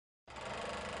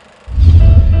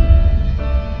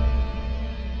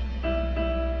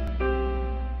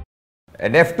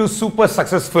F2 super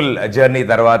successful journey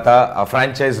తర్వాత ఆ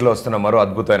ఫ్రాంచైజ్లో వస్తున్న మరో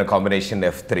అద్భుతమైన కాంబినేషన్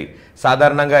F3.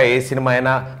 సాధారణంగా ఏ సినిమా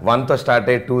అయినా 1తో స్టార్ట్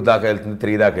అయ్యి 2 దాకా వెళ్తుంది,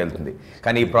 3 దాకా వెళ్తుంది.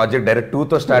 కానీ ఈ ప్రాజెక్ట్ డైరెక్ట్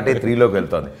 2తో స్టార్ట్ అయ్యి 3లోకి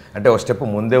వెళ్తుంది. అంటే ఒక స్టెప్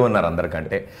ముందే ఉన్నారు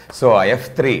అందరికంటే. సో ఆ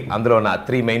F3 అందులో ఉన్న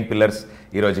 3 మెయిన్ పిల్లర్స్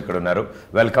ఈరోజు ఇక్కడ ఉన్నారు.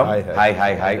 వెల్కమ్. హాయ్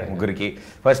హాయ్ హాయ్ ముగ్గురికి.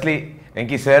 ఫస్ట్లీ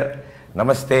వెంకీ సార్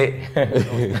నమస్తే.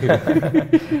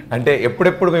 అంటే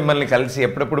ఎప్పుడెప్పుడు మిమ్మల్ని కలిసి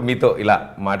ఎప్పుడెప్పుడు మీతో ఇలా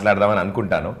మాట్లాడదామని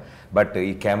అనుకుంటాను. బట్ ఈ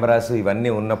కెమెరాస్ ఇవన్నీ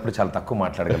ఉన్నప్పుడు చాలా తక్కువ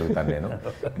మాట్లాడగలుగుతాను నేను.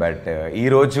 బట్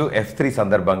ఈరోజు F3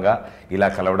 సందర్భంగా ఇలా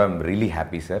కలవడం really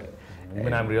happy sir.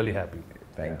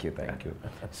 Thank you.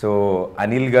 So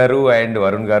Anil గారు అండ్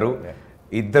వరుణ్ గారు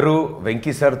ఇద్దరు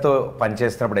వెంకీ సార్తో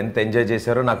పనిచేస్తున్నప్పుడు ఎంత ఎంజాయ్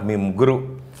చేశారో నాకు మీ ముగ్గురు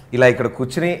ఇలా ఇక్కడ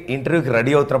కూర్చుని ఇంటర్వ్యూకి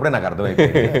రెడీ అవుతున్నప్పుడే నాకు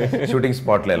అర్థమైపోయింది షూటింగ్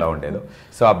స్పాట్లో ఎలా ఉండేదో.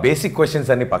 సో ఆ బేసిక్ క్వశ్చన్స్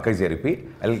అన్ని పక్కకి జరిపి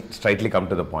I straightly come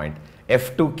to the point.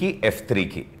 F2కి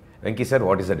F3కి Venki sir,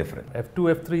 what is the difference? F2,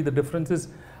 F3, the difference is,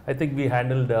 I think we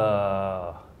handled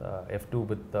F2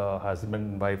 with husband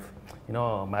and wife,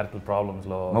 marital problems.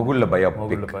 Mogulla baya.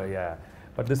 Yeah.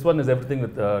 But this one is everything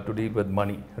with to deal with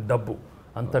money, dabbu,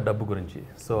 anta dabbu gurinchi.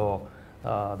 So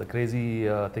the crazy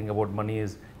thing about money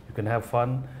is you can have fun,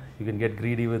 you can get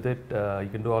greedy with it,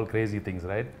 you can do all crazy things,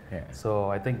 right? Yeah. So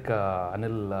I think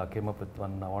Anil came up with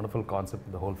one wonderful concept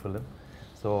in the whole film.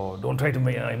 So don't try to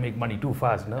make money too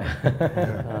fast, no?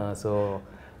 So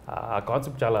our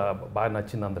concept chala baga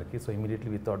nachindi andariki. So immediately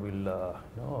we thought we'll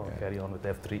carry on with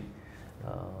F3.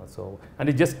 So and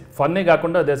it's just fun e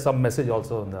gaakunda there's some message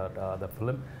also in the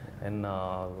film, and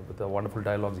with the wonderful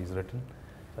dialogues he's written.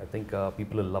 So I think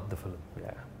people will love the film.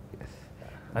 Yeah.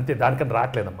 అంతే దానికన్నా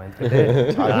రావట్లేదమ్మా. ఎందుకంటే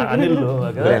అనిల్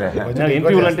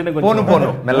ఇంటర్వ్యూలు అంటేనే పోను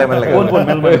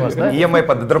మెల్లమెల్లగా EMI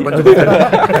పద్ధతిలో కొంచెం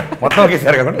మొత్తం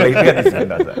ఒకేసారి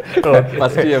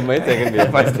first EMI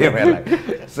first EMI.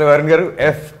 So Varun గారు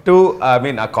F2 ఐ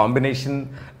మీన్ ఆ కాంబినేషన్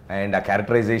అండ్ ఆ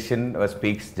క్యారెక్టరైజేషన్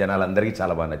స్పీక్స్ జనాలందరికీ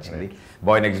చాలా బాగా నచ్చింది.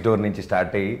 బాయ్ నెక్స్ట్ డోర్ నుంచి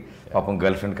స్టార్ట్ అయ్యి పాపం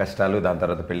గర్ల్ ఫ్రెండ్ కష్టాలు, దాని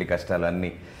తర్వాత పెళ్లి కష్టాలు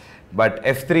అన్నీ. బట్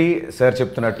F3 సార్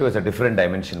చెప్తున్నట్టు ఇట్స్ అ డిఫరెంట్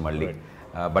డైమెన్షన్ మళ్ళీ,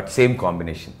 బట్ సేమ్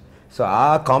కాంబినేషన్. సో ఆ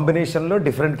కాంబినేషన్లో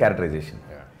different characterisation.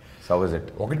 So how was it?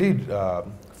 ఒకటి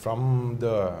ఫ్రమ్ ద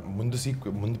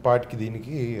ముందు పార్ట్కి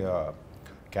దీనికి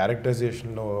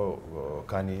క్యారెక్టరైజేషన్లో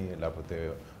కానీ లేకపోతే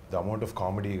ద అమౌంట్ ఆఫ్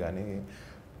కామెడీ కానీ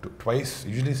ట్వైస్,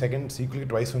 యూజువలీ సెకండ్ సీక్వెల్కి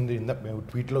ట్వైస్ ఉంది. మేము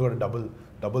ట్వీట్లో కూడా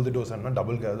డబుల్ ది డోస్ అన్నా,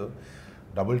 డబుల్ కాదు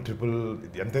డబుల్ ట్రిపుల్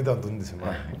ఎంతైతే అంత ఉంది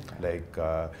సినిమా. లైక్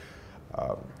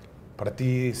ప్రతి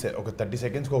ఒక 30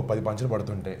 సెకండ్స్కి ఒక 10 పంచులు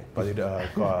పడుతుంటాయి, 10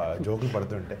 జోకులు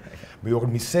పడుతుంటాయి. మీరు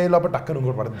ఒకటి మిస్ అయ్యే లోపల టక్కన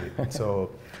ఇంకోటి పడుతుంది. So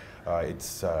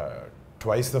it's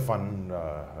twice the fun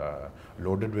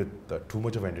loaded with too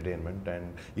much of entertainment. And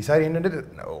ఈసారి ఏంటంటే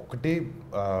ఒకటి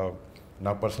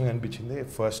నాకు పర్సనల్గా అనిపించింది,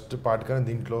 ఫస్ట్ పార్ట్ కానీ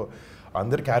దీంట్లో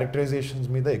అందరి క్యారెక్టరైజేషన్స్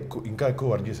మీద ఇంకా ఎక్కువ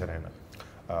వర్క్ చేశారు ఆయన.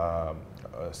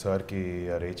 సార్కి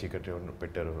రే చీకటి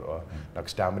పెట్టారు, నాకు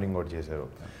స్టామరింగ్ కూడా చేశారు.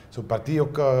 సో ప్రతి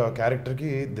ఒక్క క్యారెక్టర్కి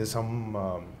సమ్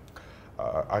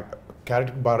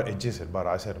క్యారెక్టర్ బాగా ఎడ్జ్ చేశారు, బాగా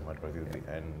రాశారు అన్నమాట ప్రతిదీ.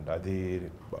 అండ్ అది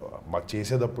మాకు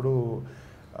చేసేటప్పుడు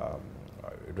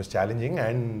it was challenging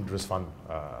and it was fun.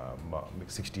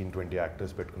 16-20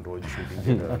 actors పెట్టుకుని రోజు shooting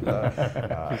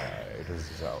it was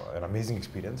an amazing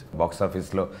experience. Box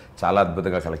ఆఫీస్లో చాలా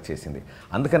అద్భుతంగా కలెక్ట్ చేసింది.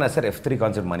 అందుకని సార్ F3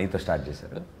 కాన్సెప్ట్ మనీతో స్టార్ట్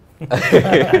చేశారు.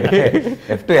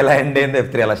 F2 ఎలా ఎండ్ అయింది,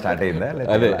 F3 ఎలా స్టార్ట్ అయిందా?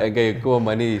 అదే ఇంకా ఎక్కువ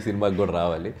మనీ ఈ సినిమాకి కూడా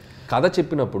రావాలి. కథ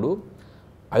చెప్పినప్పుడు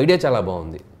ఐడియా చాలా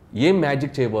బాగుంది, ఏం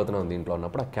మ్యాజిక్ చేయబోతున్నాం దీంట్లో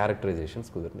అన్నప్పుడు ఆ క్యారెక్టరైజేషన్స్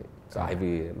కుదిరినాయి. సో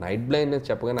అవి నైట్ బ్లైండ్నెస్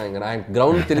చెప్పగానే ఇంకా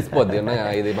గ్రౌండ్ తెలిసిపోద్ది,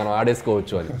 ఇది మనం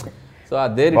ఆడేసుకోవచ్చు అని. సో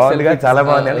అదే చాలా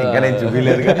బాగుంది. ఇంకా నేను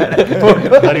చూపించలేదు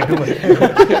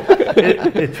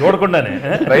చూడకుండానే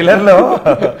ట్రైలర్లో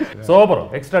సూపర్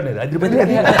ఎక్స్ట్రా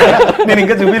నేను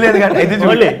ఇంకా చూపించలేదు కానీ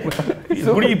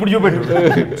ఇప్పుడు చూపెట్టు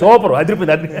సూపర్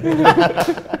అదిరిపోయింది.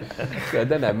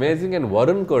 అమేజింగ్. అండ్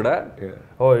వరుణ్ కూడా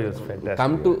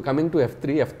కమింగ్ టు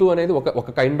F2 అనేది ఒక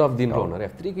కైండ్ ఆఫ్ దీంట్లో ఉన్నారు.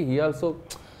 F3కి హీ ఆల్సో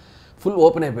ఫుల్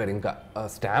ఓపెన్ అయిపోయారు. ఇంకా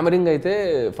స్టామరింగ్ అయితే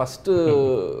ఫస్ట్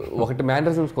ఒకటి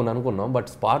మేనరిజమ్స్ కొన్ని అనుకున్నాం, బట్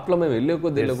స్పాట్లో మేము వెళ్ళే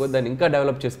కొద్ది దాన్ని ఇంకా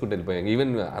డెవలప్ చేసుకుంటూ వెళ్ళిపోయాం.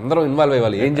 ఈవెన్ అందరం ఇన్వాల్వ్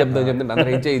అయ్యాలి, ఏం చెప్తాం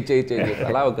అందరం ఇచ్చే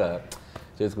అలా ఒక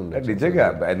చేసుకుంటారు నిజంగా.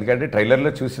 ఎందుకంటే ట్రైలర్లో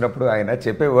చూసినప్పుడు ఆయన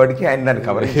చెప్పే వర్డ్కి ఆయన దాన్ని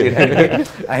కవర్ చేయడానికి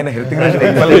ఆయన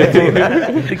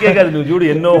కాదు, నువ్వు చూడు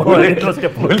ఎన్నో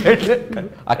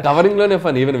ఆ కవరింగ్ లోనే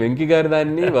ఫన్. ఈవెన్ వెంకీ గారి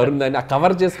దాన్ని వరుణ్ దాన్ని ఆ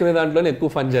కవర్ చేసుకునే దాంట్లోనే ఎక్కువ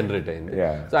ఫన్ జనరేట్ అయింది.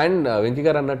 సో అండ్ వెంకీ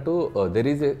గారు అన్నట్టు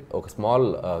దెర్ ఈజ్ ఒక స్మాల్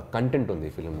కంటెంట్ ఉంది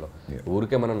ఈ ఫిలింలో.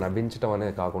 ఊరికే మనం నవ్వించడం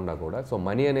అనేది కాకుండా కూడా సో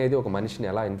మనీ అనేది ఒక మనిషిని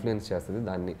ఎలా ఇన్ఫ్లుయెన్స్ చేస్తుంది,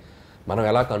 దాన్ని మనం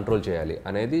ఎలా కంట్రోల్ చేయాలి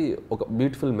అనేది ఒక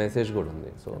బ్యూటిఫుల్ మెసేజ్ కూడా ఉంది.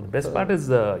 సో బెస్ట్ పార్ట్ ఇస్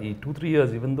ఈ 2-3 years,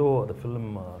 even though the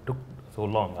film took so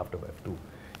long after F2,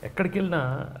 ఎక్కడికి వెళ్ళినా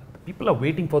people are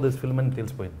waiting for this film అని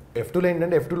తెలిసిపోయింది. F2 లో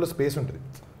ఏంటంటే F2 లో స్పేస్ ఉంటుంది,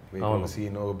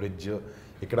 సీన్ బ్రిడ్జ్,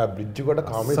 ఇక్కడ బ్రిడ్జ్ కూడా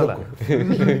కామెడీ.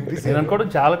 నేను అనుకోవడం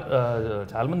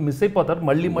చాలా మంది మిస్ అయిపోతారు,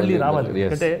 మళ్ళీ రావాలి,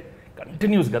 ఎందుకంటే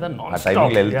కంటిన్యూస్ కదా, non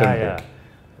stop.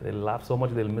 They laugh so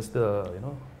much, they will miss the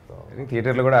you know.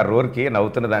 థియేటర్లో కూడా ఆ రోర్కి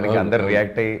నవ్వుతున్న దానికి అందరు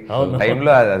రియాక్ట్ అయ్యి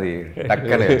టైంలో అది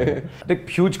టక్కనే. అంటే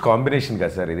హ్యూజ్ కాంబినేషన్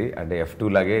కదా సార్ ఇది, అంటే F2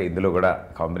 లాగే ఇందులో కూడా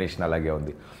కాంబినేషన్ అలాగే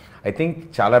ఉంది. ఐ థింక్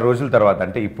చాలా రోజుల తర్వాత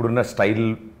అంటే ఇప్పుడున్న స్టైల్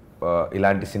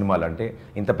ఇలాంటి సినిమాలు అంటే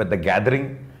ఇంత పెద్ద gathering,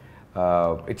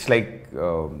 it's like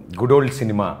good old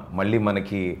cinema మళ్ళీ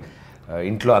మనకి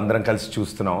ఇంట్లో అందరం కలిసి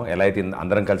చూస్తున్నాం, ఎలా అయితే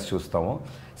అందరం కలిసి చూస్తామో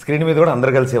స్క్రీన్ మీద కూడా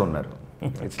అందరు కలిసే ఉన్నారు.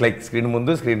 ఇట్స్ లైక్ స్క్రీన్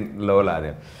ముందు స్క్రీన్లో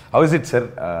అదే. హౌ ఇస్ ఇట్ సార్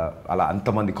అలా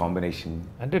అంతమంది కాంబినేషన్?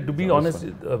 అంటే to be honest,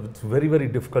 it's very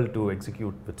difficult to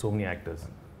execute with so many actors.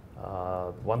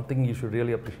 One thing you should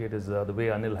really appreciate is the way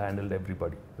Anil handled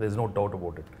everybody. There's no doubt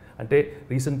about it. అంటే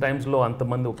recent టైమ్స్లో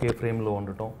అంతమంది ఒకే ఫ్రేమ్లో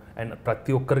ఉండటం, and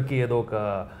ప్రతి ఒక్కరికి ఏదో ఒక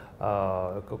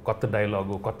కొత్త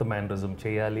డైలాగు, కొత్త మేనరిజం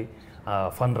చేయాలి,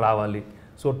 ఫన్ రావాలి.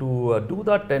 So to do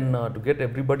that and to get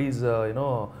everybody's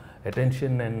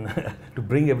attention and to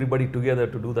bring everybody together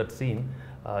to do that scene,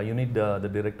 you need the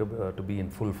director to be in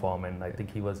full form, and I think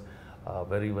he was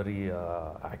very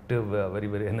active,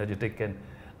 very energetic, and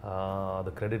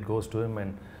the credit goes to him,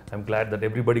 and I'm glad that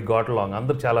everybody got along.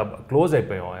 Andaru chala close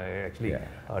ayipayam actually.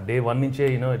 Day 1 nunche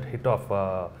it hit off,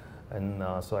 and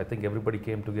so I think everybody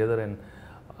came together, and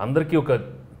andarki oka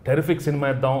terrific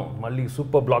cinema iddam, malli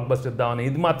super blockbuster iddam ani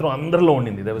idi matram andarlo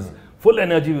undindi. There was full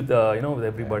energy with with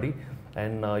everybody,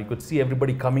 and you could see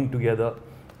everybody coming together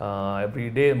every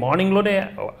day. Morning lone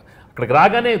అక్కడికి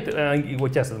రాగానే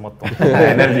వచ్చేస్తుంది మొత్తం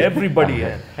everybody.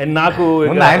 And నాకు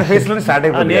ఆయన face లో start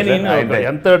అయిపోయింది, నేను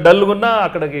ఎంత డల్గా ఉన్నా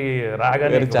అక్కడికి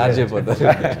రాగానే చార్జ్ అయిపోతుంది.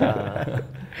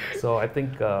 So I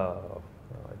think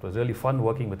it was really fun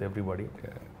working with everybody,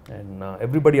 and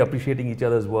everybody appreciating each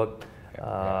others work.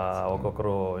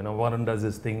 ఒక్కొక్కరు Varun does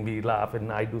this thing, we laugh, and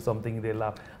I do something, they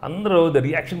laugh. అందరూ the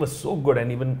reaction was so good, and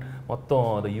even మొత్తం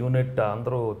the unit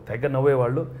అందరూ తెగ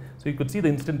నవ్వేవాళ్ళు. So you could see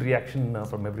the instant reaction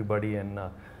from everybody, and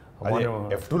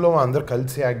F2 లో అందరు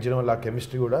కలిసి act చేయడం వల్ల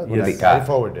chemistry కూడా క్యారీ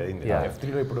ఫార్వర్డ్ అయింది.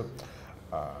 F3 లో ఇప్పుడు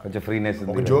కొంచెం ఫ్రీనెస్,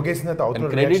 ఒక జోక్ వేసిన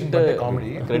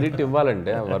క్రెడిట్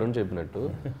ఇవ్వాలంటే వరుణ్ చెప్పినట్టు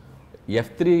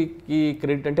F3కి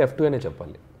క్రెడిట్ అంటే F2 అనే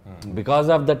చెప్పాలి. బికాస్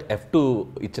ఆఫ్ దట్ F2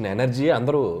 ఇచ్చిన ఎనర్జీ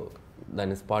అందరూ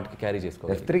దాన్ని స్పాట్కి క్యారీ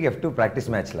చేసుకోవాలి. F3కి F2 ప్రాక్టీస్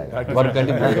మ్యాచ్ లాగా వర్క్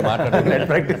అంటే నెట్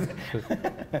ప్రాక్టీస్.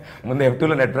 ముందు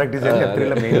F2లో నెట్ ప్రాక్టీస్ అని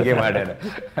F3లో మెయిన్ గేమ్ ఆడాడు.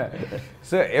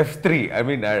 So F3 I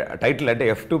mean title అంటే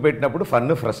F2 పెట్టినప్పుడు ఫన్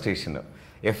ఫ్రస్ట్రేషన్,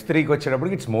 F3కి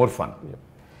వచ్చేటప్పుడు ఇట్స్ మోర్ ఫన్.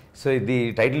 సో ఇది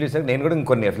టైటిల్ చూసాక నేను కూడా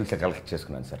ఇంకొన్ని ఎఫ్ఎల్స్ కలెక్ట్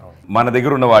చేసుకున్నాను సార్. మన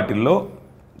దగ్గర ఉన్న వాటిల్లో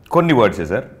కొన్ని వర్డ్సే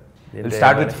sir.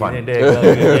 Start with fun.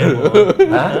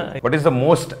 What is the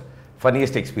most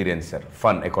funniest experience sir,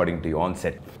 fun according to you on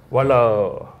set? వాళ్ళ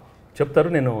చెప్తారు,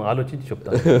 నేను ఆలోచించి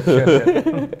చెప్తాను.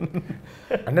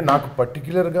 అంటే నాకు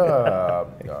పర్టిక్యులర్గా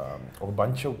ఒక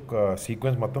బంచ్ ఒక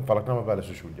సీక్వెన్స్ మొత్తం ఫలక్నామా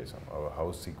ప్యాలెస్లో షూట్ చేశాం,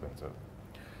 హౌస్ సీక్వెన్స్.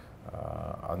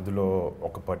 అందులో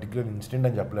ఒక పర్టిక్యులర్ ఇన్సిడెంట్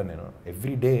అని చెప్పలేను నేను.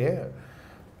 ఎవ్రీ డే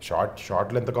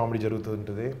షార్ట్లో ఎంత కామెడీ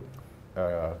జరుగుతుంటుంది,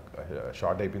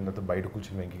 షార్ట్ అయిపోయిన తర్వాత బయట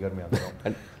కూర్చుని వెంకీ గారు మీ అందరం,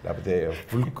 లేకపోతే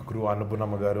ఫుల్ క్రూ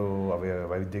అన్నపూర్ణమ్మ గారు,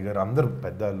 వైవిధ్య గారు, అందరూ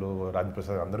పెద్దలు,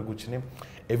 రాజప్రసాద్ అందరూ కూర్చుని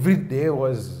ఎవ్రీ డే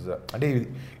వాజ్, అంటే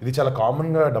ఇది చాలా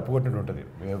కామన్గా డప్పు కొట్టినట్టు ఉంటుంది.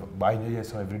 మేము బాగా ఎంజాయ్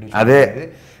చేస్తాం ఎవ్రీ డే. అదే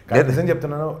నిజం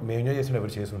చెప్తున్నాను, మేము ఎంజాయ్ చేసిన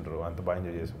ఎవరు చేసి ఉంటారు, అంత బాగా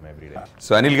ఎంజాయ్ చేస్తాం ఎవ్రీ డే.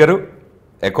 సో అనిల్ గారు,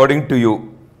 according to you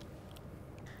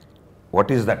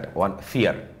what is that one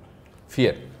fear?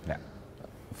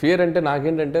 Fear అంటే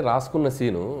నాకేంటంటే రాసుకున్న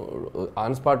సీను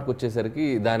ఆన్ స్పాట్కి వచ్చేసరికి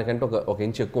దానికంటే ఒక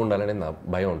ఇంచ్ ఎక్కువ ఉండాలనేది నా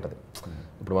భయం ఉంటుంది.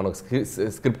 ఇప్పుడు మనం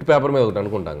స్క్రిప్ట్ పేపర్ మీద ఒకటి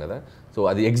అనుకుంటాం కదా, సో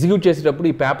అది ఎగ్జిక్యూట్ చేసేటప్పుడు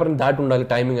ఈ పేపర్ని దాటి ఉండాలి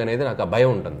టైమింగ్ అనేది నాకు ఆ భయం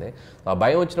ఉంటుంది. ఆ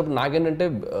భయం వచ్చినప్పుడు నాకేంటంటే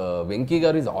వెంకీ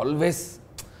గారు ఈజ్ ఆల్వేస్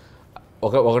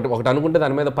ఒకటి అనుకుంటే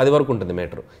దాని మీద 10 వరకు ఉంటుంది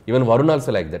metre. Even Varun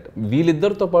also like that.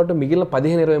 వీళ్ళిద్దరితో పాటు మిగిలిన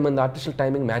 15-20 మంది ఆర్టిస్టుల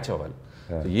టైమింగ్ మ్యాచ్ అవ్వాలి.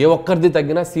 ఏ ఒక్కరిది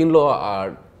తగ్గినా సీన్లో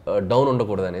డౌన్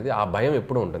ఉండకూడదు అనేది ఆ భయం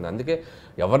ఎప్పుడూ ఉంటుంది. అందుకే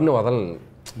ఎవరిని వదలని.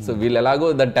 సో వీళ్ళు ఎలాగో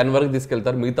దాన్ని 10 వరకు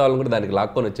తీసుకెళ్తారు, మిగతా వాళ్ళని కూడా దానికి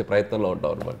లాక్కొని వచ్చే ప్రయత్నంలో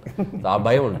ఉంటారు అనమాట. ఆ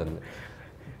భయం ఉంటుంది.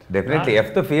 డెఫినెట్లీ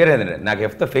ఎఫ్తో ఫియర్ అయింది నాకు.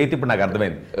 ఎఫ్తో ఫెయిత్ ఇప్పుడు నాకు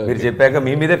అర్థమైంది. మీరు చెప్పాక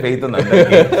మీ మీదే ఫెయిత్ ఉంది.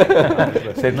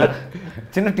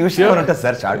 చిన్న ట్యూషన్ ఉంటుంది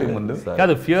సార్ స్టార్టింగ్ ముందు.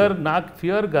 కాదు ఫియర్, నాకు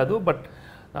ఫియర్ కాదు, బట్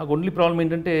నాకు ఓన్లీ ప్రాబ్లం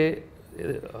ఏంటంటే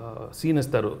సీన్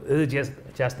ఇస్తారు, ఏదో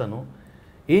చేస్తాను,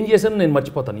 ఏం చేశాను నేను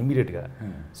మర్చిపోతాను ఇమీడియట్గా.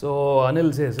 సో అనిల్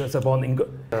సార్ బాగుంది, ఇంకో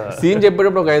సీన్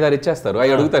చెప్పేటప్పుడు ఒక 5-6 ఇచ్చేస్తారు,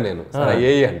 అవి అడుగుతాను నేను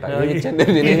ఏ అంట.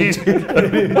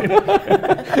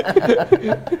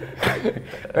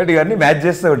 ఇవన్నీ మ్యాచ్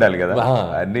చేస్తూ ఉండాలి కదా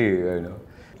అన్నీ.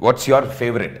 What's your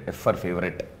favourite, for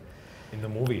favourite in the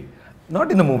movie? Not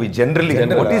in the movie, generally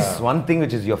what is one thing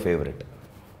which is your favourite?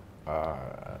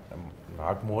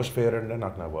 నాకు మోస్ట్ ఫేవరెట్ అంటే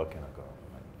నాకు నా వర్క్. నాకు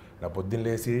నా పొద్దున్న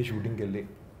లేచి షూటింగ్కి వెళ్ళి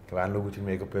వ్యాన్లో కూర్చొని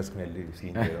మేకప్ వేసుకుని వెళ్ళి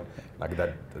సీన్ చేయడం, నాకు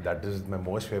that is my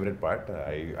most favourite part.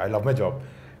 I love my job.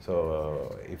 So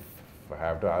if I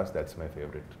have to ask, that's my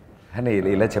favourite. అని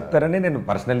ఇలా చెప్తారని నేను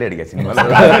పర్సనల్లీ అడిగా సినిమా.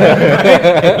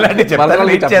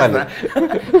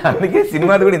 అందుకే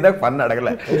సినిమాది కూడా ఇందాక ఫన్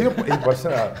అడగలే.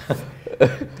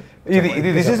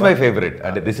 దిస్ ఇస్ మై ఫేవరెట్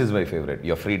అంటే this is my favourite.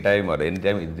 Your free time or any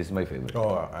time this is my favourite.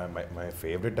 My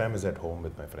favourite time is at home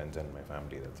with my friends and my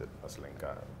family. That's it. అసలు ఇంకా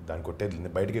దాన్ని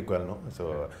కొట్టేది బయటకి ఎక్కువ వెళ్ళను. So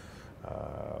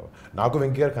నాకు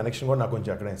వెంకీ గారి కనెక్షన్ కూడా నాకు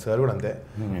కొంచెం అక్కడ సార్ కూడా అంతే.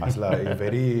 అసలు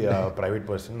వెరీ ప్రైవేట్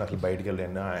పర్సన్. అసలు బయటికి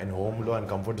వెళ్ళిన ఆయన హోమ్లో ఆయన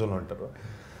కంఫర్ట్ జోన్లో ఉంటారు.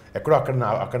 ఎక్కడో అక్కడ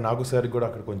నాకు సార్ కూడా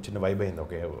అక్కడ కొంచెం చిన్న వైబ్ అయింది.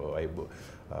 Okay vibe.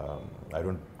 I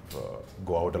don't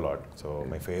go out a lot. So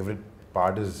my favourite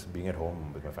part is being at home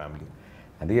with my family.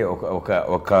 అందుకే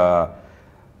ఒక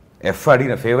ఎఫ్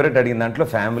అడిగిన ఫేవరెట్ అడిగిన దాంట్లో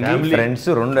ఫ్యామిలీ ఫ్రెండ్స్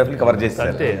రెండు ఎఫ్లు కవర్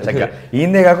చేస్తారు.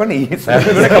 ఈయనే కాకుండా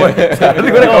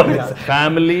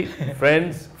family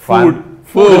friends food.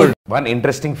 One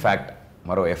interesting fact,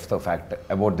 మరో ఎఫ్ తో ఫ్యాక్ట్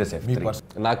అబౌట్ దిస్ ఎఫ్.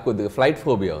 నాకు కొద్దిగా ఫ్లైట్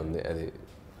ఫోబియా ఉంది. అది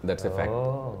దట్స్ ఎ ఫ్యాక్ట్.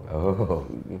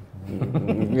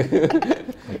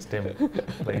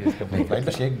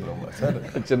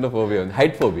 చిన్న ఫోబియా ఉంది,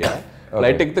 హైట్ ఫోబియా.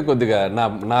 ఫ్లైట్ ఎక్కితే కొద్దిగా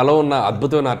నాలో ఉన్న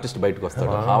అద్భుతమైన ఆర్టిస్ట్ బయటకు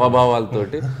వస్తాడు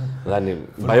హావభావాలతోటి. దాన్ని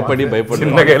భయపడి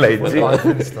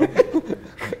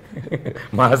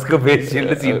mask face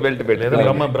shield seat belt పెట్టలేదు.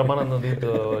 బ్రహ్మానందం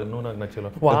దీంతో నువ్వు నాకు నచ్చలో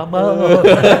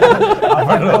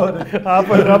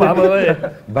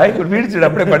భయపడి వీడిచుడు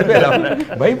అప్పుడే పడిపోయా.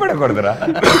 భయపడకూడదురా.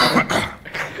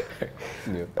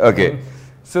 Okay,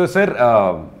 so sir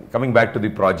coming back to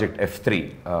the project F3,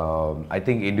 I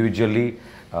think individually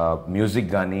music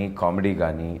కానీ కామెడీ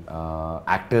కానీ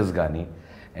యాక్టర్స్ కానీ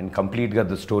అండ్ కంప్లీట్గా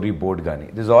ద స్టోరీ బోర్డ్ కానీ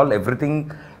this all everything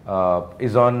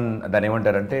is on దాని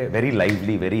ఏమంటారంటే very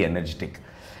lively, very energetic.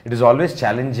 It is always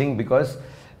challenging because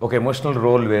ఒక emotional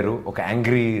role వేరు, ఒక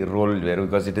యాంగ్రీ రోల్ వేరు,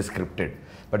 because it is scripted.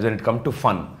 But when it come to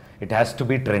fun, it has to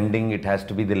be trending, it has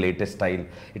to be the latest style,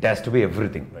 it has to be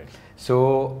everything. So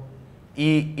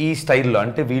ఈ స్టైల్లో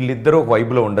అంటే వీళ్ళిద్దరూ ఒక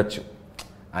వైబ్లో ఉండొచ్చు.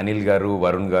 అనిల్ గారు,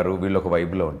 వరుణ్ గారు వీళ్ళు ఒక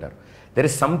వైబ్లో ఉంటారు. There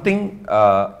is something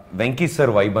Venky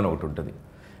sir vibe అని ఒకటి ఉంటుంది.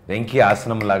 వెంకీ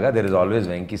ఆసనం లాగా there is always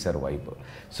Venky sir vibe.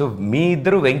 So మీ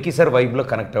ఇద్దరు వెంకీ సార్ వైబ్లో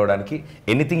కనెక్ట్ అవ్వడానికి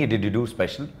anything it did do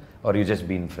special are you just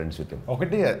been friends with him?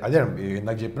 ఒకటి అదే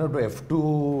నాకు చెప్పినట్టు F2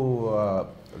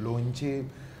 లోంచి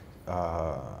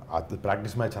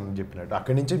ప్రాక్టీస్ మ్యాచ్ అని చెప్పినట్టు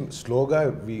అక్కడి నుంచి స్లోగా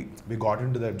we got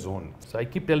in to that zone. So I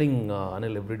keep telling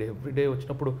Anil everyday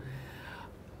వచ్చినప్పుడు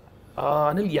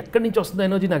అనిల్ ఎక్కడి నుంచి వస్తుంది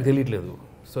ఎనర్జీ నాకు తెలియట్లేదు.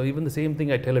 So even the same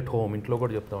thing I tell at home, ఇంట్లో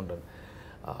కూడా చెప్తూ ఉంటాను.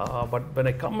 But when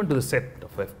I come into the set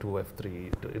of F2, F3,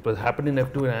 it was happening in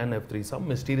F2 and F3, some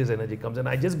mysterious energy comes and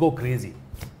I just go crazy.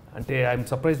 Ante I'm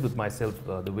surprised with myself,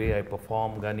 the way I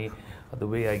perform gani, the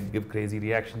way I give crazy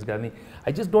reactions gani.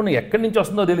 I just don't know ekkadi nunchi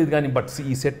vastundo teliyadu gani, but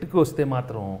ee set ki vaste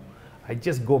matram I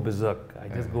just go berserk. I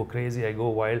just go crazy, I go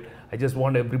wild. I just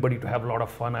want everybody to have a lot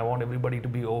of fun. I want everybody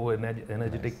to be over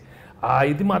energetic.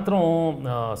 ఇది మాత్రం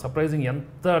surprising.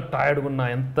 ఎంత టైర్డ్గా ఉన్నా,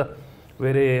 ఎంత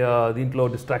వేరే దీంట్లో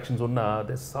distractions ఉన్నా,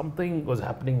 this something was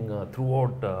happening through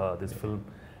out this film.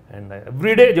 And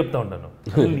everyday చెప్తా ఉంటాను,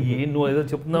 నువ్వు ఏదో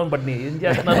చెప్తున్నావు బట్ నేను ఏం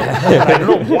చేస్తున్నాను,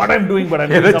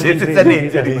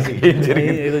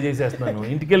 ఏదో చేసేస్తున్నాను.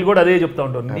 ఇంటికి వెళ్ళి కూడా అదే చెప్తా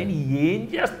ఉంటాను, నేను ఏం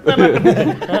చేస్తున్నాను,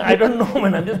 I don't know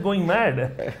man, I'm just going mad.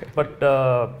 But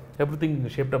everything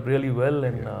shaped up really well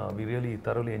and we really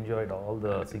thoroughly enjoyed all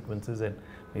the sequences. And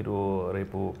మీరు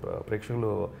రేపు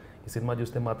ప్రేక్షకులు ఈ సినిమా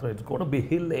చూస్తే మాత్రం it's gonna B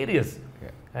hilarious.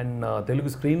 And Telugu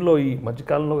స్క్రీన్లో ఈ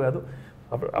మధ్యకాలంలో కాదు,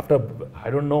 after I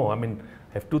don't know, I mean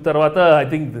F2 తర్వాత ఐ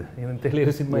థింక్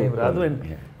తెలుగు సినిమా ఏం రాదు. అండ్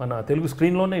మన Telugu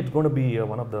స్క్రీన్లోనే it's gonna B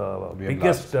one of the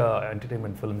biggest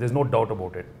entertainment film, there is no doubt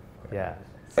about it. Yeah,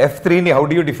 F3ని how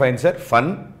do you define sir?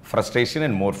 Fun, frustration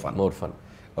and more fun. More fun.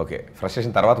 Okay,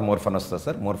 frustration తర్వాత more fun వస్తుంది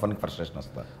sir? More ఫన్కి frustration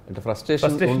వస్తుంది అంటే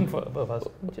frustration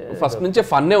first నుంచే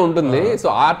ఫన్నే ఉంటుంది. So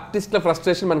ఆర్టిస్ట్ల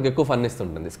frustration మనకి ఎక్కువ fun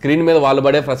ఇస్తుంటుంది, screen మీద వాళ్ళు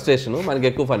పడే ఫ్రస్ట్రేషన్ మనకి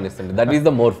ఎక్కువ ఫన్ ఇస్తుంది. That is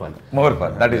the more fun. More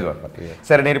fun, that is more fun.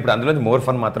 సరే, నేను ఇప్పుడు అందులో మోర్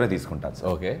ఫన్ మాత్రమే తీసుకుంటాను సార్.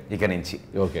 ఓకే, ఇక నుంచి.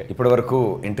 ఓకే, ఇప్పటి వరకు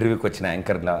ఇంటర్వ్యూకి వచ్చిన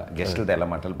యాంకర్ల గెస్టులతో ఎలా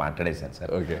మాట్లాడేశాను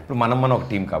సార్. ఓకే, ఇప్పుడు మనం ఒక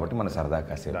టీం కాబట్టి మన సరదా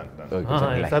కాసేపు.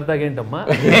 సరదాగా ఏంటమ్మా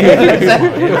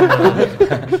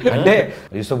అంటే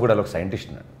యూసఫ్గూడలో ఒక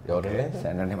సైంటిస్ట్ ఉన్నాడు,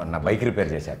 అంటే నా బైక్ రిపేర్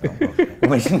చేశాక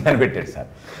మెషిన్ కనిపెట్టాడు సార్.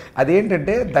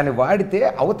 అదేంటంటే దాన్ని వాడితే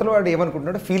అవతల వాడు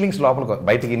ఏమనుకుంటున్నాడో ఫీలింగ్స్ లోపల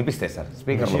బయటకి వినిపిస్తాయి సార్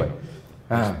స్పీకర్లో.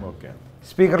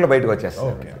 స్పీకర్లో బయటకు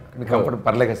వచ్చేస్తారు. మీకు కంఫర్ట్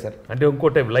పర్లేదు సార్? అంటే ఇంకో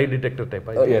టైప్ లై డిటెక్టర్ టైప్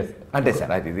అంటే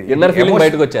సార్ అది ఇన్నర్ ఫీలింగ్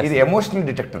బయటకు వచ్చేది. ఇది ఎమోషనల్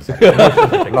డిటెక్టర్ సార్.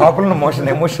 లోపల ఉన్న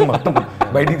ఎమోషన్ మొత్తం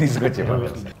బయటికి తీసుకొచ్చే.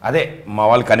 అదే మా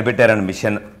వాళ్ళు కనిపెట్టారని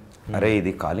మిషన్. అరే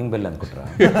ఇది కాలింగ్ బెల్ అనుకుంటారా?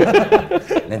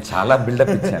 నేను చాలా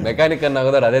బిల్డప్ ఇచ్చాను. మెకానిక్ అన్నా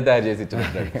కదా అదే తయారు చేసి ఇచ్చాడు.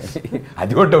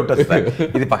 అది కూడా డౌట్ వస్తుంది.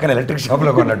 ఇది పక్కన ఎలక్ట్రిక్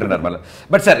షాప్లో కొన్నట్టున్నారు మళ్ళీ.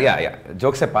 But sir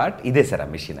jokes A part, ఇదే సార్ ఆ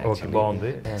మిషన్.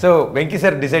 బాగుంది. సో వెంకీ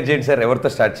సార్ డిసైడ్ చేయండి సార్,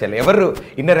 ఎవరితో స్టార్ట్ చేయాలి? ఎవరు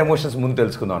ఇన్నర్ ఎమోషన్స్ ముందు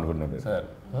తెలుసుకుందాం అనుకుంటున్నారు సార్?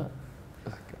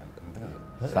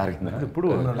 ఇప్పుడు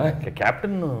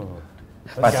కెప్టెన్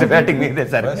ఫస్ట్ బ్యాటింగ్ మీదే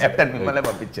సార్, కెప్టెన్ మిమ్మల్ని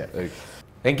పంపించారు.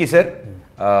 వెంకీ సార్,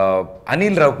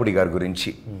 అనిల్ రావిపూడి గారి గురించి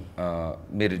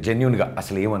మీరు జెన్యున్గా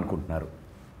అసలు ఏమనుకుంటున్నారు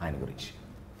ఆయన గురించి?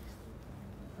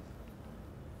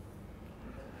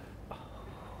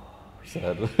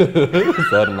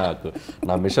 సార్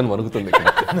నా మిషన్ వణుకుతుంది.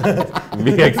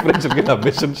 మీ ఎక్స్ప్రెషన్కి నా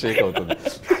మిషన్ షేక్ అవుతుంది.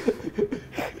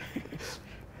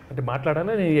 అంటే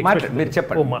మాట్లాడాలా? మీరు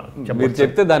చెప్పండి. మీరు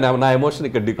చెప్తే నా ఎమోషన్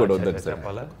ఇక్కడ డీకోడ్ అవుతుంది సార్.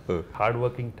 చెప్పాలా? Hard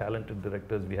working talented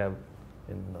directors we have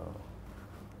in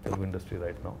Telugu industry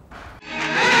right now.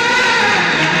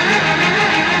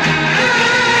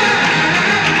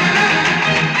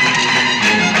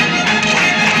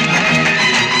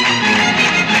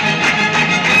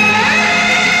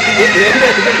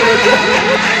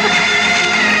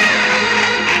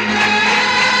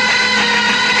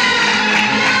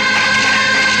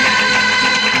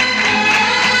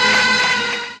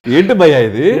 ఏంటి భయ్యా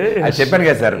ఇది? చెప్పాను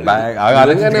కదా సార్,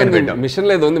 మిషన్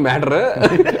లేదు ఉంది మ్యాటర్.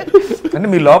 అంటే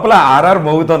మీ లోపల ఆర్ఆర్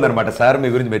మోగుతోంది అనమాట సార్ మీ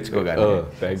గురించి మెచ్చుకోగానే.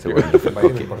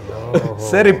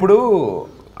 సార్ ఇప్పుడు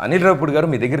అనిల్ రావిపూడి గారు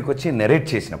మీ దగ్గరికి వచ్చి నెరేట్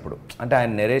చేసినప్పుడు, అంటే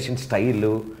ఆయన నెరేషన్ స్టైల్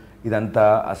ఇదంతా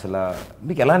అసలు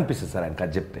మీకు ఎలా అనిపిస్తుంది సార్? ఆయన కథ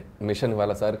చెప్తే మిషన్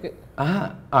వాళ్ళ సార్కి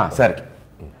సార్కి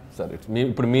సార్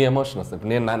ఇప్పుడు మీ ఎమోషన్ వస్తుంది.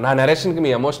 ఇప్పుడు నేను నా నెరేషన్కి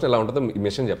మీ ఎమోషన్ ఎలా ఉంటుందో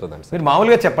మిషన్ చెప్తుందండి సార్. మీరు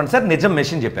మామూలుగా చెప్పండి సార్, నిజం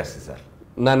మెషిన్ చెప్పేస్తుంది సార్.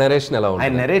 నా నెరేషన్ ఎలా ఉంటుంది?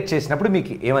 ఆయన నెరేట్ చేసినప్పుడు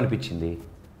మీకు ఏమనిపించింది?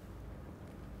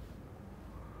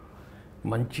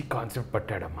 మంచి కాన్సెప్ట్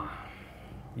పట్టాడమ్మా,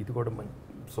 ఇది కూడా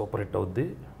సూపర్ హిట్ అవుద్ది,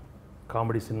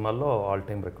 కామెడీ సినిమాల్లో ఆల్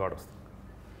టైమ్ రికార్డ్ వస్తుంది.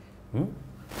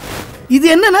 இது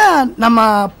என்னன்னா நம்ம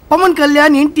பவன்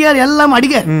கல்யாண் என்டிஆர் எல்லாம்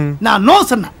அடிக நான் நோ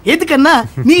சொன்ன எதுக்குன்னா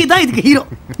நீ தான் இதுக்கு ஹீரோ,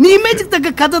 நீ இமேஜுக்கு தக்க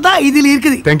கதை தான் இதுல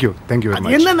இருக்குது. Thank you very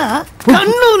much. என்னன்னா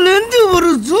கண்ணுல இருந்து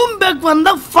ஒரு ஜூம் பேக்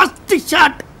வந்தா ஃபர்ஸ்ட்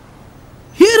ஷாட்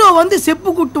ஹீரோ வந்து செப்பு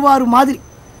குட்டுவாரு மாதிரி.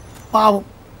 பாவம்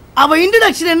அவ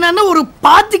இன்ட்ரடக்ஷன் என்னன்னா ஒரு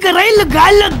பாத்திக்க ரயில்ல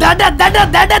கால்ல தட தட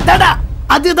தட தட,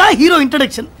 அதுதான் ஹீரோ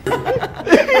இன்ட்ரடக்ஷன்.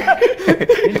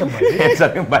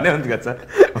 బానే ఉంది కదా సార్?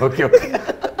 Okay okay.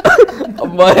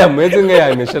 అమ్మాయి అమేజింగ్ ఆ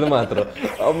మిషన్ మాత్రం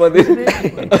అమ్మది.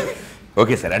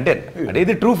 ఓకే సార్, అంటే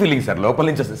ఇది ట్రూ ఫీలింగ్ సార్, లోపల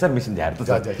నుంచి వస్తుంది సార్. మిషన్ జాగ్రత్త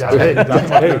సార్,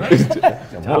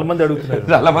 చాలా మంది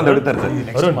అడుగుతున్నారు సార్.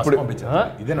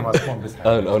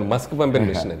 అవును మస్క్ పంపిన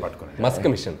మిషన్, మస్క్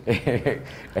మిషన్.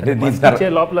 అంటే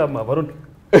లోపల వరుణ్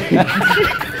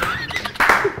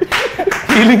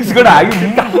ఫీలింగ్స్ కూడా ఆగి.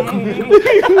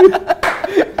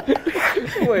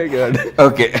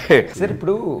 ఓకే సార్,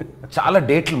 ఇప్పుడు చాలా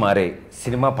డేట్లు మారాయి.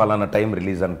 సినిమా పలానా టైం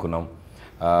రిలీజ్ అనుకున్నాం,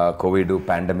 కోవిడ్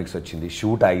పాండమిక్స్ వచ్చింది,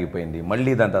 షూట్ ఆగిపోయింది,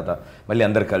 మళ్ళీ దాని తర్వాత మళ్ళీ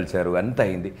అందరు కలిసారు, అంతా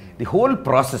అయింది. ఈ హోల్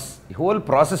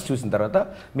ప్రాసెస్ చూసిన తర్వాత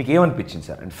మీకు ఏమనిపించింది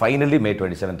sir? And finally May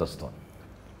 27th వస్తాం.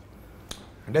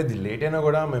 అంటే అది లేట్ అయినా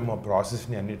కూడా మేము ఆ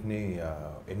ప్రాసెస్ని అన్నిటినీ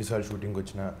ఎన్నిసార్లు షూటింగ్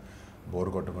వచ్చినా బోర్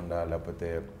కొట్టకుండా, లేకపోతే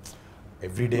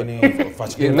ఎవ్రీడేని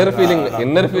ఫస్ట్ ఇన్నర్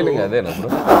ఫీలింగ్ అదేనా బ్రో?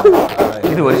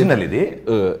 ఇది ఒరిజినల్, ఇది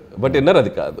బట్ ఇన్నర్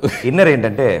అది కాదు. ఇన్నర్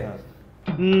ఏంటంటే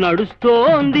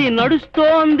నడుస్తోంది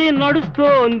నడుస్తోంది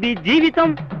నడుస్తోంది జీవితం,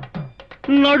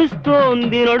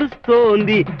 నడుస్తోంది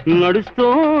నడుస్తోంది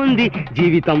నడుస్తోంది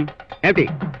జీవితం. ఏంటి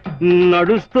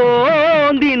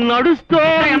నడుస్తోంది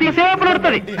నడుస్తోంది సేపు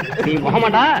నడుస్తుంది నీ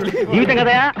మొహమాట జీవితం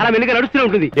కదా, అలా మెల్లిగా నడుస్తూనే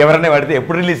ఉంటుంది. ఎవరన్నా పడితే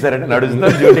ఎప్పుడు రిలీజ్ సార్ అంటే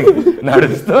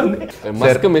నడుస్తుంది.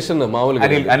 మస్క్ మిషన్ మామూలుగా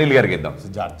అనిల్ గారికి ఇద్దాం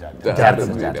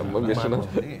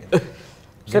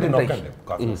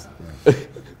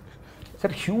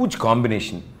సార్. హ్యూజ్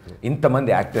కాంబినేషన్, ఇంతమంది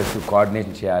యాక్టర్స్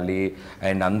కోఆర్డినేషన్ చేయాలి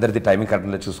అండ్ అందరిది టైమింగ్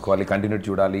కరెక్ట్గా చూసుకోవాలి, కంటిన్యూటీ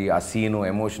చూడాలి, ఆ సీను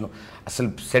ఎమోషను, అసలు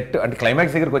సెట్ అంటే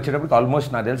క్లైమాక్స్ దగ్గరికి వచ్చేటప్పుడు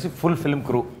ఆల్మోస్ట్ నాకు తెలిసి full film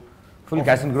crew, full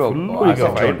caste and crew,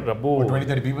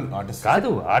 20-30 people కాదు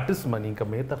ఆర్టిస్ట్ మనీ ఇంకా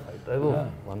మిగతా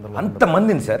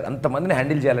అంతమందిని సార్, అంతమందిని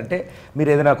హ్యాండిల్ చేయాలంటే మీరు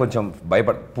ఏదైనా కొంచెం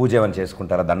పూజ ఏమైనా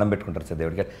చేసుకుంటారా, దండం పెట్టుకుంటారు సార్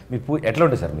దేవుడికి? మీ పూజ ఎట్లా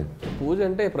ఉంటుంది సార్? మీరు పూజ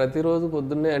అంటే ప్రతిరోజు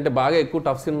పొద్దున్నే, అంటే బాగా ఎక్కువ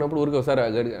టఫ్ సీన్ ఉన్నప్పుడు ఊరికి ఒకసారి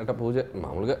అంటే పూజ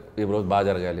మామూలుగా ఈ రోజు బాగా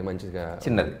జరగాలి, మంచిగా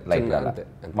చిన్నది లైట్ అంతే,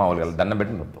 మామూలుగా దండం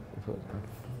పెట్టి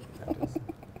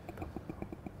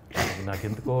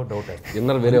నాకెందుకో డౌట్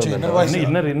ఇన్నర్ వేరే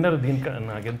ఇన్నర్ దీనికి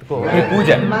నాకెందుకో పూజ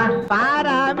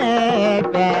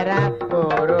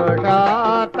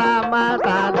పురుషోత్తమ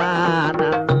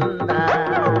సదానంద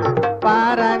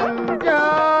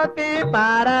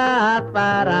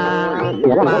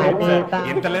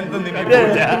ఇంత లెంత్ ఉంది నీ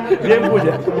ఏం పూజ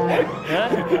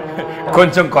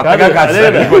కొంచెం కొత్తగా కాదు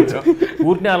సార్, కొంచెం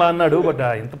ఊరిని అలా అన్నాడు. బట్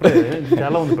ఇంత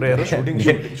చాలా ఉంది ప్రేయర్.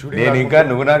 నేను ఇంకా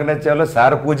నువ్వు నాకు నచ్చాలో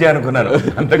సార్ పూజ అనుకున్నాను,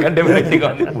 అంతకంటే వెరైటీగా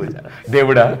ఉంది పూజ.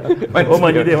 దేవుడా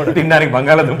మంచి దేవుడా. తినడానికి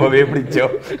బంగాళాదుంప వేపుడు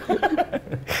ఇచ్చావు.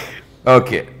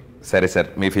 ఓకే సరే సార్,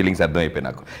 మీ ఫీలింగ్స్ అర్థమైపోయి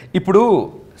నాకు. ఇప్పుడు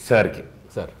సార్కి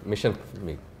సార్ మిషన్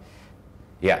మీకు.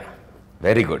 Yeah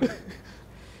very good.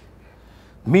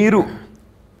 మీరు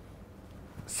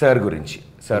సార్ గురించి,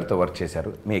 సార్తో వర్క్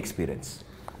చేశారు, మీ ఎక్స్పీరియన్స్.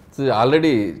 సో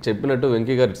ఆల్రెడీ చెప్పినట్టు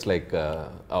వెంకీ గారు it's like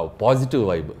positive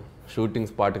vibe. Shooting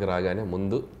స్పాట్కి రాగానే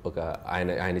ముందు ఒక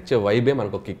ఆయన ఇచ్చే వైబే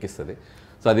మనకు ఒక కిక్ ఇస్తుంది.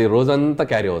 సో అది రోజంతా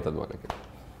క్యారీ అవుతుంది మనకి.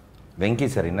 Venky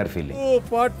sir inner feeling.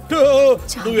 పట్టు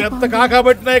నువ్వు ఎంత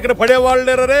కాకబట్టినా ఇక్కడ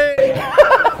పడేవాళ్ళు రే.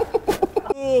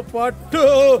 పట్టు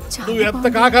నువ్వు ఎంత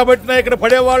కాకబట్టినా ఇక్కడ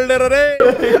పడేవాళ్ళు రే.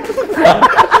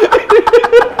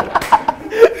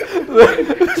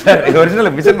 సార్ ఒరిజినల్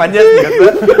మిషన్ పనిచేస్తుంది కదా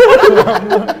సార్.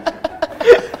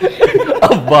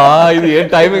 అబ్బా ఇది ఏం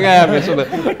టైమింగ్ మిషన్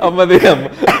అమ్మది అమ్మ.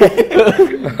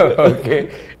 ఓకే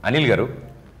అనిల్ గారు,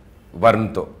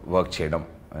 వరుణ్తో వర్క్ చేయడం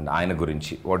అండ్ ఆయన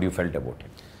గురించి what you felt about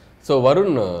it? So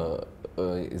Varun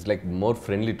is like more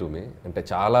friendly to me. అంటే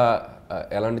చాలా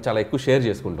ఎలా అంటే చాలా ఎక్కువ షేర్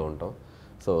చేసుకుంటూ ఉంటాం.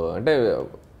 సో అంటే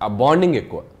ఆ బాండింగ్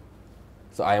ఎక్కువ.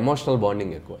 సో ఆ ఎమోషనల్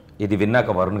బాండింగ్ ఎక్కువ. ఇది విన్నాక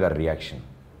వరుణ్ గారి రియాక్షన్?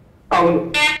 అవును.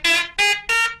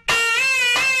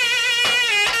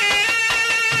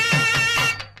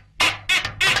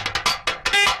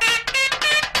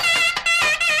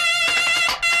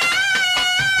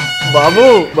 బాబు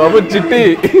బాబు చిట్టి.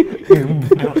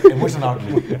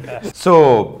 సో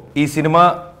ఈ సినిమా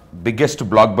బిగ్గెస్ట్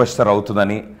బ్లాక్ బస్టర్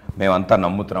అవుతుందని మేమంతా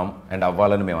నమ్ముతున్నాం అండ్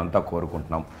అవ్వాలని మేమంతా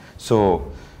కోరుకుంటున్నాం. సో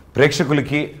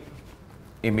ప్రేక్షకులకి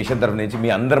ఈ మిషన్ తరఫు నుంచి మీ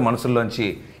అందరి మనసుల్లోంచి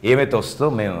ఏమైతే వస్తుందో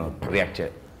మేము రియాక్ట్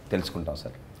తెలుసుకుంటాం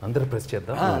సార్. అందరూ ప్రెస్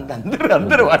చేద్దాం.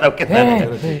 అందరూ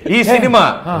ఈ సినిమా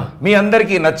మీ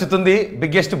అందరికీ నచ్చుతుంది,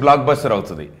 బిగ్గెస్ట్ బ్లాక్ బస్టర్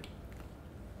అవుతుంది.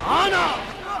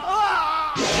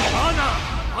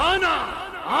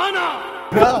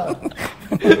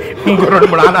 ఇంకో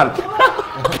 2-3 ఆనాలు.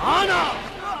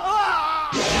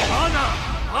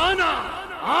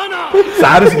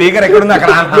 సార్ స్పీకర్ ఎక్కడుంది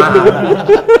అక్కడ.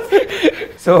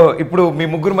 సో ఇప్పుడు మీ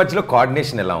ముగ్గురు మధ్యలో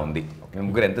కోఆర్డినేషన్ ఎలా ఉంది, మీ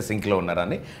ముగ్గురు ఎంత సింక్లో ఉన్నారా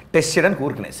అని టెస్ట్ చేయడానికి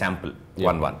ఊరుకునే శాంపుల్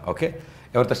 1-1. ఓకే,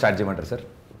 ఎవరితో స్టార్ట్ చేయమంటారు సార్?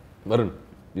 Varun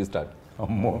you start.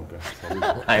 అమ్మో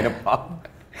ఆయన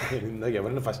ఇందాక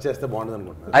ఎవరైనా ఫస్ట్ చేస్తే బాగుంటుంది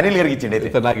అనుకుంటున్నాను. అనిల్ గారికి ఇచ్చిండి అయితే.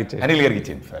 నాకు ఇచ్చేయండి. అనిల్ గారికి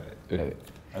ఇచ్చింది.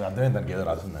 అది అర్థమైంది, దానికి ఏదో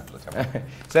రాసింది అట్లా.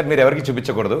 సార్ మీరు ఎవరికి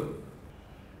చూపించకూడదు.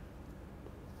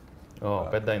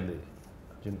 పెద్ద అయింది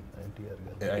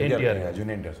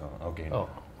junior NTR song. Okay,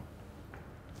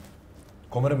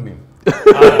 Komaram Bhim.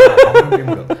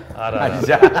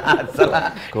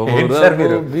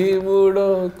 భీముడో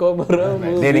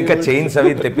కొమరము. నేను ఇంకా చైన్స్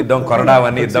అవి తెప్పిద్దాం, కొరడా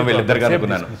అవన్నీ ఇద్దాం వీళ్ళిద్దరికి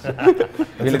అనుకున్నాను.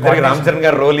 వీళ్ళిద్దరికి రామ్ చరణ్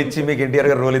గారు రోల్ ఇచ్చి మీకు ఎన్టీఆర్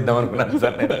గారు రోల్ ఇద్దాం అనుకున్నాను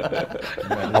సార్ నేను.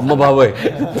 అమ్మ బాబోయ్.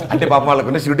 అంటే పాపం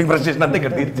వాళ్ళకున్న షూటింగ్ ఫ్రస్ట్రేషన్ అంతా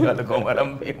ఇక్కడ తీర్చేవాళ్ళు. కొమరం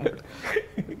భీముడు.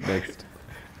 నెక్స్ట్.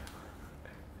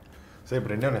 సో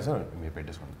ఇప్పుడు రెండే ఉన్నాయి సార్, మీరు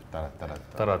పెట్టేసుకోండి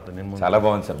తర్వాత నేను చాలా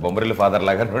బాగుంది సార్. బొమ్మరిల్లు ఫాదర్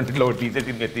లాగా రెండింటిలో ఒకటి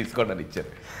తీసేసి మీరు తీసుకోండి అని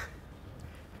ఇచ్చారు.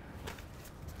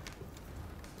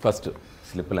 ఫస్ట్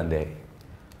స్లిప్పులు అందే.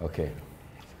 ఓకే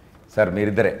సార్,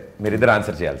 మీరిద్దరు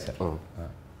ఆన్సర్ చేయాలి సార్.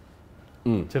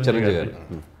 చిరంజీవి గారు.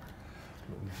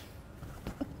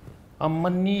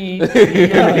 అమ్మని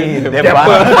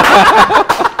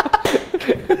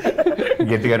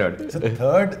గట్టిగానే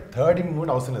థర్డ్ మూడు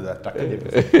అవసరం లేదు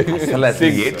అసలు.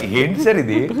 ఏంటి సార్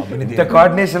ఇది, ఇంత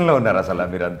కోఆర్డినేషన్ లో ఉన్నారు అసలు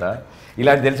మీరంతా.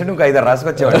 ఇలాంటి తెలిసి ఇంకో 5-6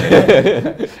 రాసుకొచ్చేవాడి.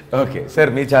 ఓకే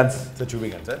సార్, మీ ఛాన్స్ సార్.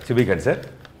 చూపించండి సార్.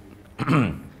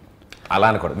 అలా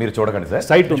అనకూడదు, మీరు చూడకండి సార్.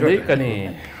 సైట్ ఉంది కానీ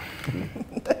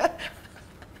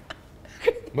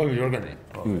చూడకండి.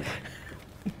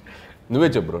 నువ్వే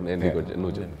చెప్పు బ్రో, నేను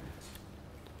నువ్వు చెప్పు.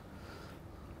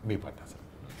 మీ పాట సార్.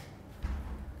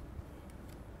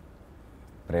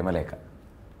 ప్రేమలేఖ.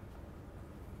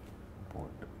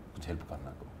 హెల్ప్ కాదు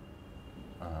నాకు.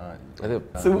 అదే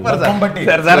సూపర్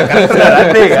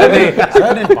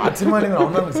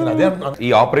ఈ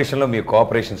ఆపరేషన్ లో మీ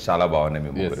కోఆపరేషన్స్ చాలా బాగున్నాయి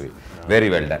మీ ముగ్గురు. Very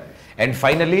well done. And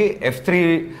finally F3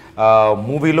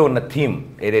 మూవీలో ఉన్న థీమ్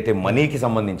ఏదైతే మనీకి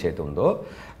సంబంధించి అయితే ఉందో,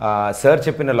 సార్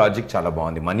చెప్పిన లాజిక్ చాలా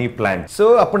బాగుంది, మనీ ప్లాంట్. సో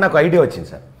అప్పుడు నాకు ఐడియా వచ్చింది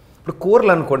సార్. ఇప్పుడు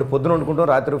కూరలు అనుకోండి, పొద్దున వండుకుంటాం,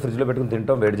 రాత్రి ఫ్రిడ్జ్లో పెట్టుకుని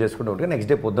తింటాం, వేడి చేసుకుంటూ ఉంటే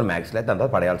నెక్స్ట్ డే పొద్దున మ్యాక్స్లో అయితే అంతా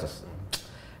పడేయాల్సి వస్తుంది.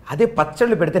 అదే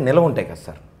పచ్చళ్ళు పెడితే నిలవ ఉంటాయి కదా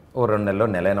సార్, ఓ 2 నెలలో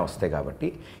నెలైనా వస్తాయి. కాబట్టి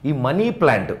ఈ మనీ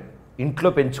ప్లాంట్ ఇంట్లో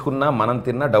పెంచుకున్నా మనం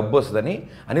తిన్నా డబ్బు వస్తుందని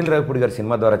అనిల్ రావిపూడి గారు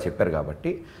సినిమా ద్వారా చెప్పారు. కాబట్టి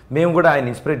మేము కూడా ఆయన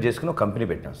ఇన్స్పిరేట్ చేసుకుని ఒక కంపెనీ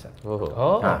పెట్టాం సార్.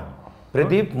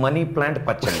 ప్రదీప్ మనీ ప్లాంట్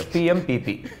పచ్చళ్ళు, PMPP.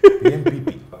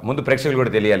 ముందు ప్రేక్షకులు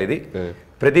కూడా తెలియాలి, ఇది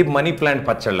ప్రదీప్ మనీ ప్లాంట్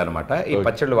పచ్చళ్ళు అనమాట. ఈ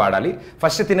పచ్చళ్ళు వాడాలి.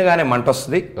 ఫస్ట్ తినగానే మంట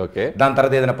వస్తుంది. దాని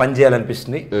తర్వాత ఏదైనా పని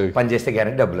చేయాలనిపిస్తుంది. పని చేస్తే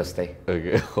గ్యారెంటీ డబ్బులు వస్తాయి.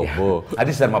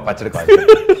 అది సార్ మా పచ్చడి కాదు.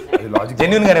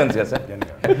 జెన్యూన్ గానే ఉంది కదా సార్.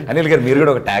 అనిల్ గారు మీరు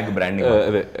కూడా ఒక tag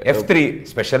branding F3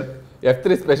 special.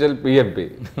 F3 special PMP.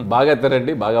 బాగా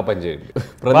తినండి, బాగా పని చేయండి.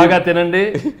 బాగా తినండి,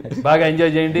 బాగా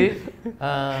ఎంజాయ్ చేయండి,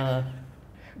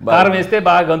 కారం వేస్తే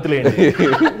బాగా గంతులేండి.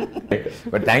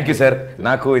 But thank you sir.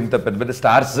 నాకు ఇంత పెద్ద పెద్ద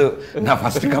స్టార్స్ నా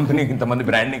ఫస్ట్ కంపెనీ ఇంతమంది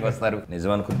బ్రాండింగ్ వస్తారు.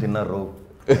 నిజం అనుకుని తిన్నారు.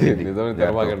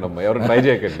 ఎవరు ట్రై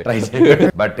చేయకండి.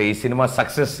 బట్ ఈ సినిమా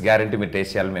సక్సెస్ గ్యారంటీ మీరు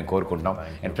టేస్ట్ చేయాలని మేము కోరుకుంటున్నాం.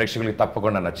 అండ్ ప్రేక్షకులకి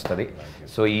తప్పకుండా నచ్చుతుంది.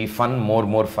 సో ఈ ఫన్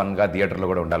మోర్ ఫన్ గా థియేటర్లో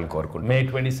కూడా ఉండాలని కోరుకుంటున్నాం. May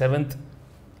 27th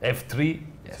F3.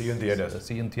 See you in theaters.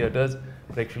 See you in theaters.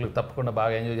 ప్రేక్షకులు తప్పకుండా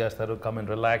బాగా ఎంజాయ్ చేస్తారు. Come and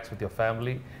relax with your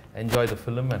family, enjoy the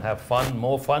film and have fun,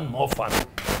 more fun.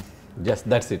 Just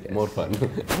that's it, more fun.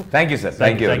 Thank you sir.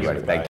 Thank you everybody. Thank you.